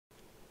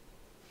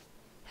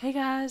Hey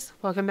guys,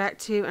 welcome back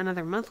to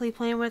another monthly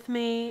plan with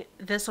me.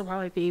 This will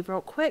probably be real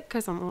quick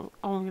because all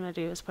I'm gonna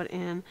do is put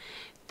in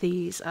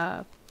these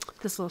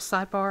this little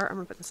sidebar. I'm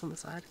gonna put this on the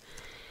side.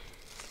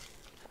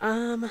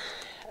 I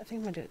think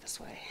I'm gonna do it this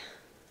way.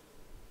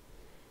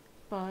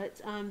 But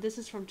this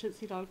is from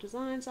Tipsy Dog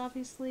Designs.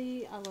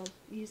 Obviously, I love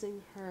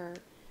using her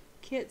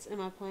kits in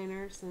my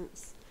planner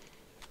since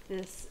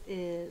this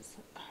is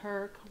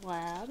her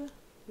collab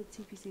with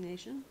TPC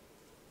Nation.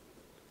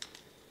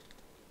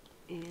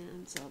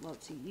 And so I love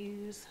to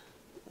use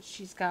what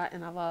she's got,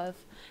 and I love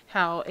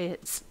how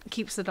it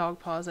keeps the dog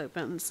paws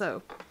open.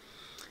 So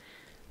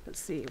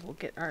let's see, we'll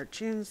get our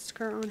June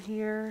skirt on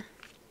here.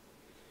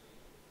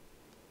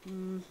 I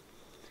think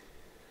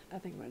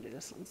I'm going to do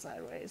this one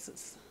sideways.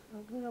 It's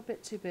a little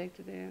bit too big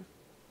to do.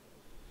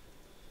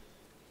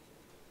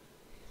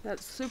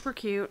 That's super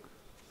cute.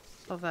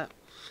 Love that.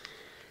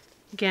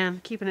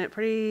 Again, keeping it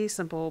pretty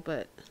simple,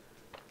 but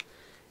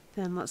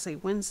then let's see,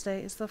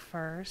 Wednesday is the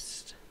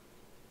 1st.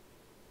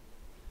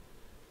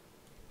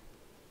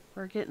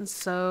 We're getting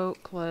so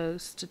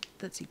close to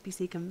the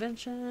TPC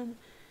convention,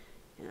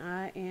 and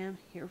I am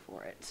here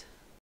for it.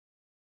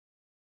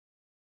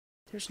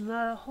 There's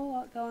not a whole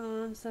lot going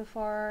on so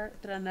far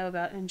that I know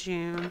about in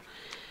June.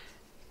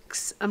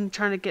 I'm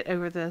trying to get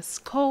over this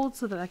cold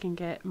so that I can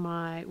get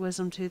my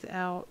wisdom tooth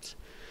out.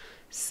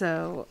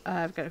 So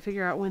I've got to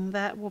figure out when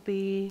that will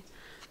be.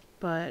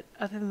 But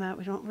other than that,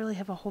 we don't really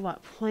have a whole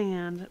lot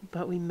planned,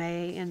 but we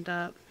may end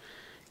up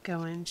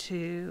going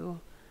to...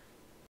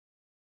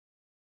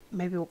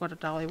 Maybe we'll go to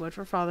Dollywood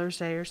for Father's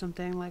Day or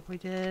something like we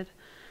did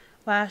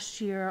last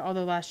year.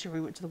 Although last year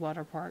we went to the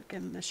water park,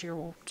 and this year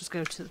we'll just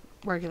go to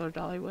regular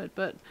Dollywood.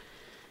 But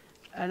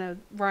I know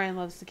Ryan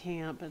loves to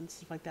camp and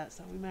stuff like that,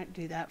 so we might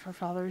do that for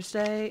Father's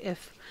Day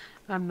if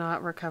I'm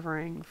not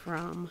recovering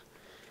from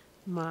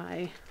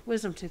my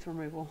wisdom tooth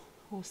removal.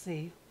 We'll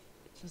see.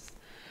 It's just,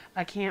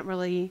 I can't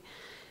really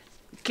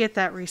get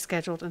that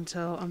rescheduled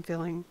until I'm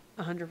feeling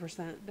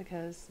 100%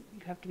 because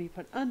you have to be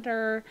put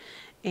under,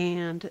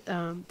 and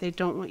they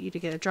don't want you to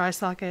get a dry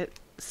socket,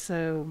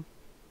 so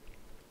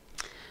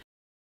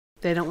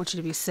they don't want you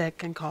to be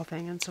sick and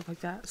coughing and stuff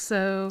like that.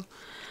 So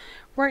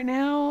right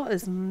now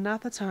is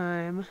not the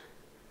time.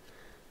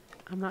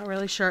 I'm not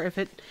really sure if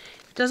it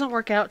doesn't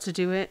work out to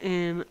do it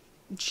in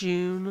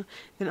June,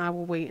 then I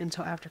will wait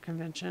until after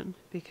convention,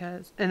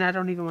 because, and I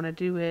don't even want to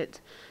do it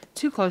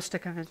too close to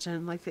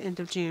convention, like the end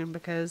of June,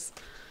 because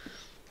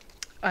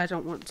I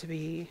don't want to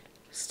be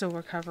still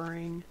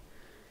recovering,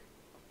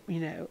 you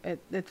know, at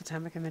the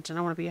time of convention.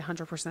 I want to be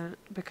 100%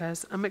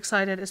 because I'm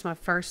excited. It's my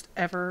first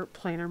ever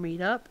planner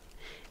meetup,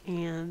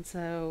 and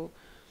so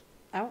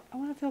I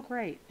want to feel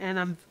great. And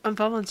I'm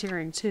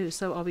volunteering too,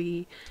 so I'll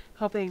be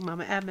helping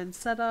Mama Admin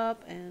set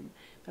up, and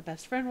my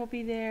best friend will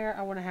be there.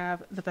 I want to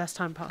have the best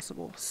time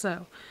possible.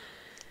 So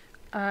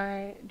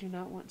I do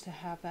not want to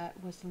have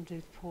that wisdom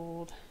tooth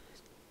pulled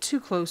too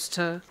close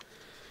to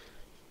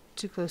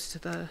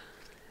the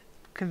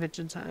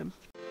convention time.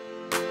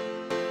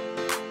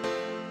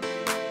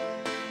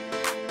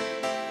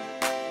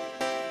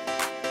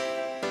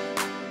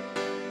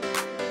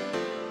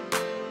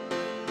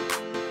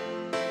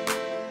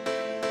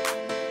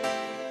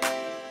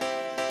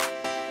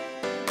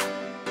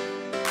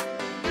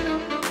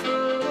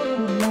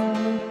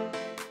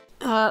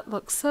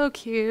 Looks so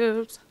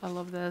cute. I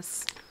love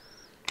this.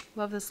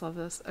 Love this, love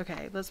this.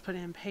 Okay, let's put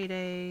in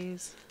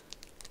paydays.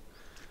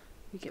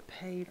 We get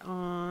paid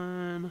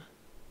on,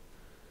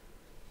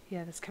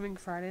 yeah, this coming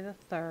Friday the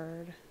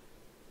 3rd.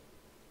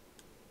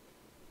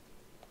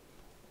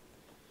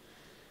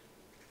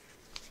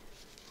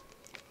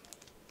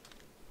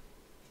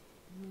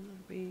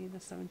 It'll be the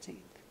 17th.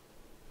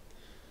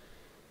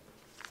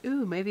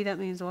 Ooh, maybe that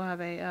means we'll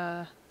have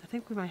a, I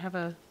think we might have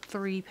a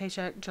 3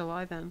 paycheck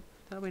July then.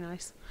 That'll be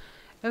nice.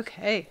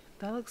 Okay,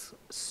 that looks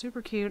super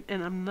cute,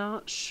 and I'm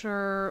not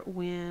sure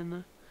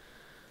when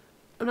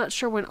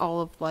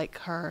all of like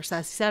her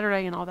Sassy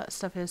Saturday and all that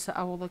stuff is, so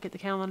I will look at the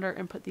calendar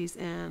and put these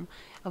in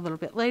a little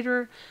bit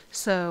later.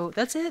 So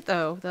that's it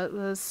though. That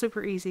was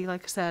super easy.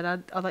 Like I said,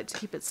 I like to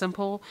keep it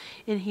simple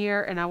in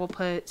here, and I will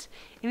put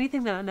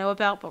anything that I know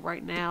about, but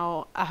right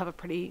now I have a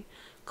pretty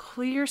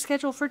clear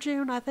schedule for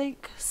June, I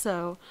think.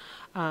 So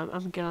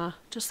I'm gonna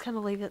just kind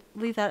of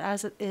leave that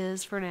as it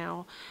is for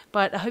now.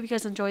 But I hope you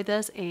guys enjoyed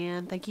this,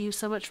 and thank you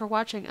so much for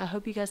watching. I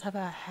hope you guys have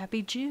a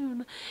happy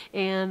June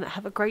and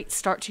have a great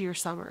start to your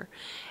summer.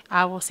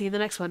 I will see you in the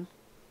next one.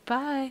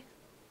 Bye.